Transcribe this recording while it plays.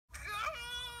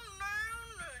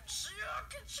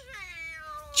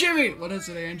Jimmy! What is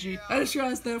it, Angie? I just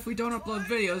realized that if we don't upload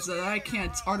videos that I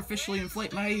can't artificially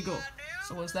inflate my ego.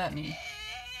 So what does that mean?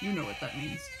 You know what that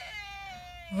means.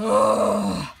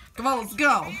 Ugh. Come on, let's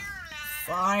go!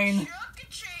 Fine.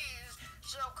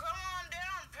 So come on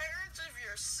down, parents, if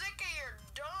you're sick of your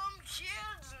dumb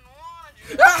kids and want to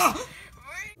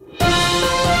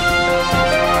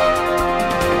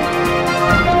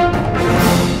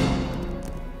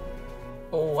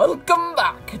Welcome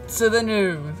back to the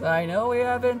news. I know we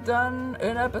haven't done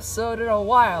an episode in a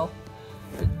while,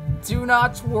 but do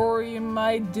not worry,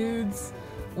 my dudes.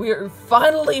 We are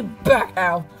finally back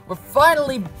now. We're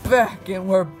finally back and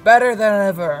we're better than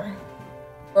ever.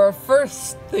 For our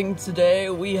first thing today,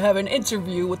 we have an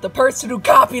interview with the person who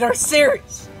copied our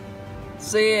series.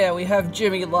 So yeah, we have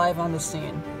Jimmy live on the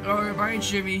scene. Alright, everybody,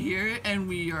 Jimmy here, and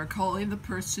we are calling the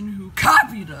person who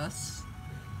copied us.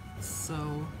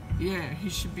 So yeah, he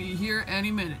should be here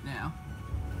any minute now.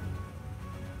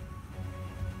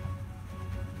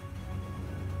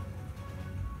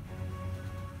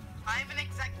 I'm an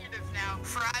executive now,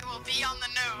 for I will be on the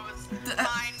nose.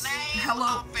 My name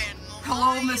Hello,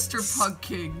 Hello, Mr. Pug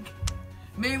King.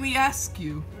 May we ask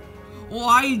you,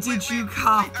 why did you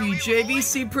copy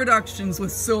JVC Productions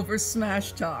with Silver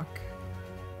Smash Talk?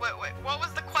 Wait, what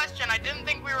was the question? I didn't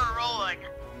think we were rolling.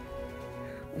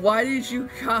 Why did you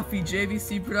copy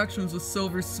JVC Productions with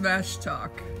Silver Smash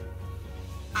Talk?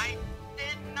 I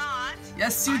did not.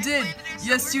 Yes, you did.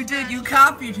 Yes, you did. You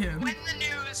copied him. When the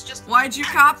news just... Why'd you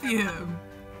copy him?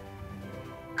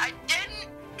 I didn't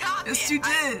copy Yes, it. you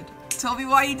did. Tell me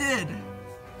why you did.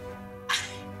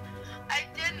 I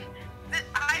didn't.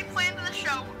 I planned the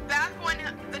show back when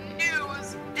the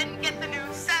news didn't get the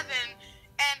news 7,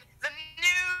 and the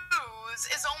news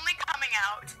is only coming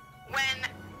out when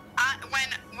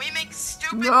we make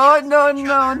stupid No,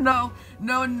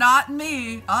 not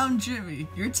me. I'm Jimmy.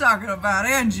 You're talking about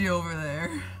Angie over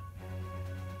there.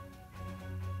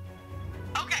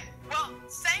 Okay, well,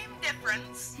 same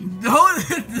difference. No,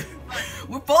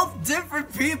 we're both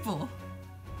different people.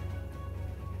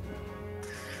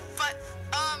 But,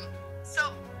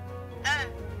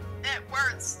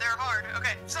 words, they're hard.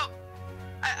 Okay, so,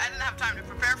 I didn't have time to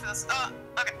prepare for this.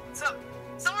 Okay, so,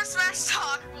 Silver Smash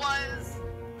Talk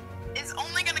is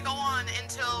only gonna go on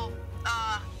until,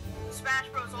 Smash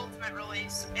Bros. Ultimate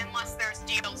release, unless there's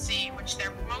DLC, which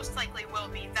there most likely will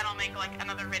be. Then I'll make, like,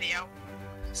 another video.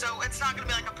 So, it's not gonna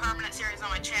be, like, a permanent series on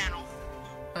my channel.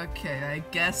 Okay, I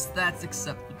guess that's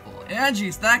acceptable. Angie,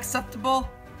 is that acceptable?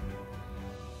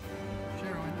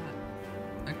 Sure, why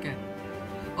not? Okay.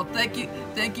 Well,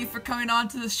 thank you for coming on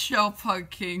to the show, Pug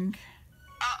King.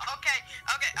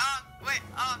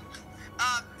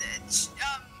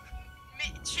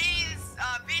 Cheese,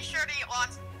 be sure to eat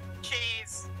lots of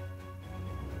cheese.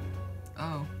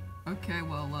 Oh, okay,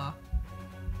 well,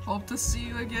 hope to see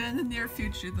you again in the near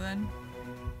future then.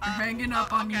 You're hanging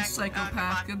up on you,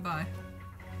 psychopath. Goodbye.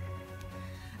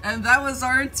 And that was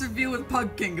our interview with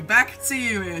Pug King. Back to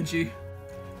you, Angie.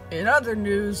 In other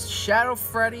news, Shadow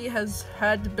Freddy has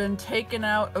been taken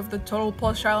out of the Total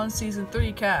Plush Island Season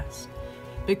 3 cast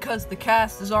because the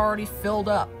cast is already filled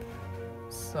up.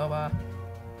 So,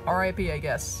 RIP, I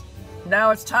guess.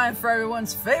 Now it's time for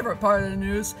everyone's favorite part of the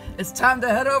news. It's time to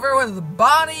head over with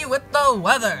Bonnie with the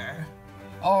weather.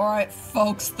 Alright,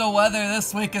 folks, the weather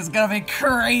this week is gonna be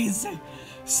crazy.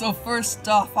 So first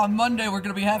off, on Monday we're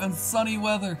gonna be having sunny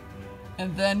weather.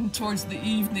 And then towards the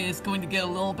evening it's going to get a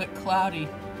little bit cloudy.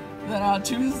 Then on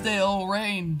Tuesday it'll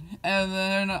rain. And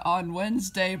then on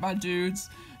Wednesday, my dudes,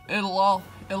 it'll all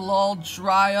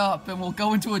dry up and we'll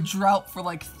go into a drought for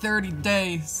like 30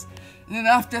 days. And then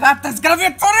after that, there's gonna be a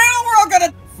tornado we're all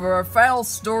gonna... For our final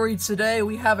story today,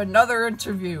 we have another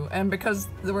interview. And because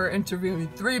we're interviewing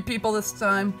 3 people this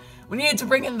time, we needed to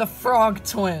bring in the Frog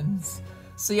Twins.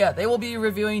 So yeah, they will be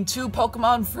reviewing 2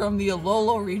 Pokemon from the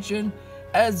Alola region,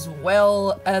 as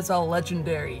well as a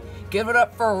legendary. Give it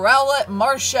up for Rowlet,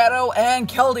 Marshadow, and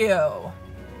Keldeo.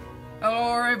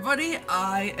 Hello everybody,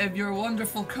 I am your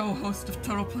wonderful co-host of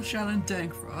Total Plush Island,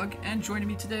 Dankfrog, and joining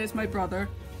me today is my brother.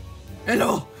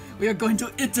 Hello! We are going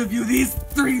to interview these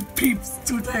 3 peeps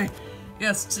today.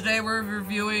 Yes, today we're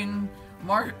reviewing,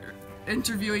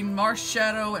 interviewing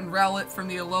Marshadow and Rowlet from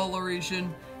the Alola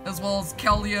region, as well as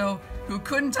Keldeo, who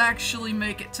couldn't actually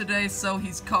make it today, so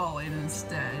he's calling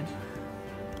instead.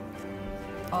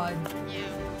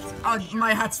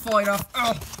 My hat's falling off.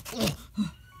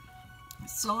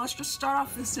 So let's just start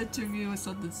off this interview with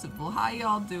something simple. How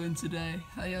y'all doing today?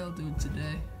 Pretty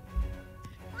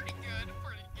good.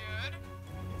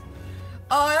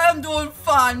 I am doing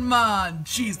fine, man.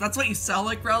 Jeez, that's what you sound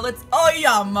like, Rowlet. Oh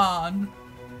yeah, man.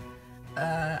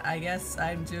 I guess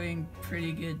I'm doing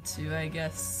pretty good too, I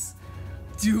guess.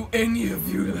 Do any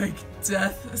of you like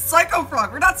death? Psycho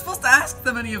Frog, we're not supposed to ask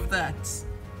them any of that.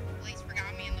 Police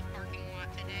forgot me in the parking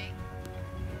lot today.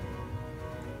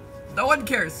 No one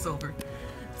cares, Silver.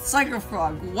 Psycho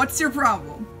Frog, what's your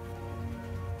problem?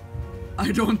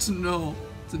 I don't know,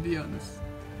 to be honest,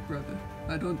 brother.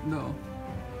 I don't know.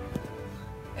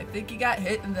 I think he got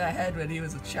hit in the head when he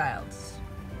was a child.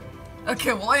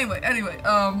 Okay, well anyway,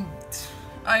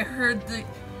 I heard that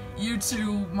you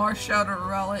two, Marshadow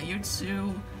Rowlet, you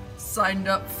two signed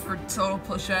up for Total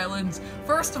Plush Island.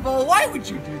 First of all, why would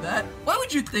you do that? Why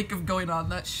would you think of going on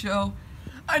that show?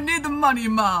 I need the money,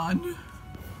 man.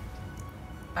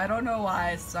 I don't know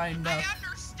why I signed up. I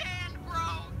understand,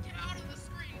 bro. Get out of the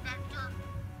screen, Vector.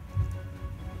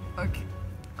 Okay,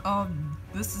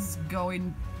 this is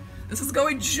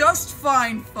going just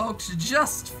fine, folks,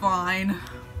 just fine.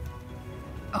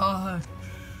 Oh,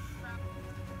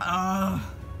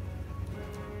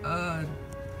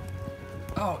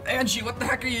 Angie, what the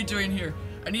heck are you doing here?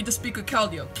 I need to speak with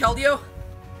Keldeo. Keldeo?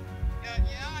 Yeah,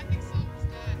 I think Silver's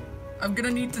dead. I'm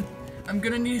gonna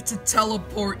need to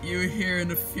teleport you here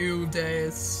in a few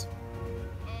days.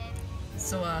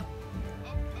 So,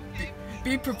 okay.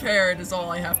 be prepared is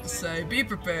all I have to say. Be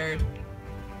prepared.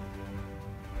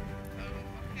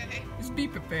 Okay. Just be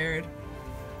prepared.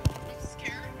 I'm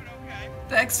scared, but okay.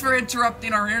 Thanks for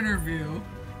interrupting our interview.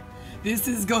 This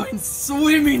is going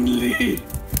swimmingly.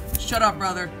 Shut up,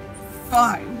 brother.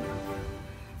 Fine.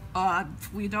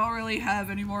 We don't really have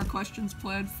any more questions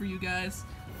planned for you guys.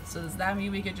 So does that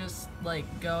mean we could just,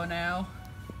 like, go now?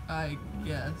 I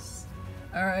guess.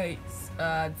 Alright,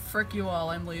 frick you all,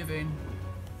 I'm leaving.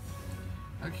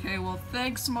 Okay, well,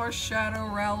 thanks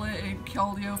Marshadow, Rowlet, and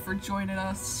Keldeo for joining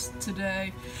us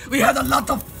today. We had a lot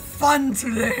of fun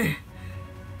today!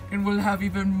 And we'll have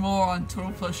even more on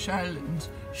Total Plush Island.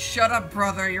 Shut up,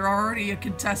 brother, you're already a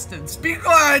contestant. Be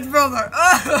quiet, brother!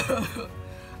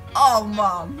 Oh,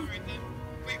 Mom.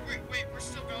 Wait, we're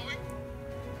still going?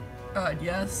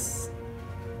 Yes.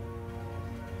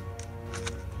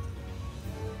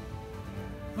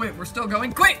 Wait, we're still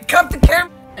going? Quick, come to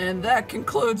camera! And that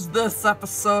concludes this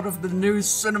episode of the new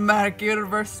cinematic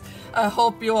universe. I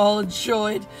hope you all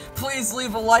enjoyed. Please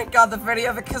leave a like on the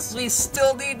video because we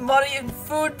still need money and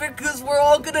food because we're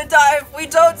all gonna die if we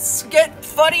don't get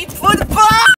funny food.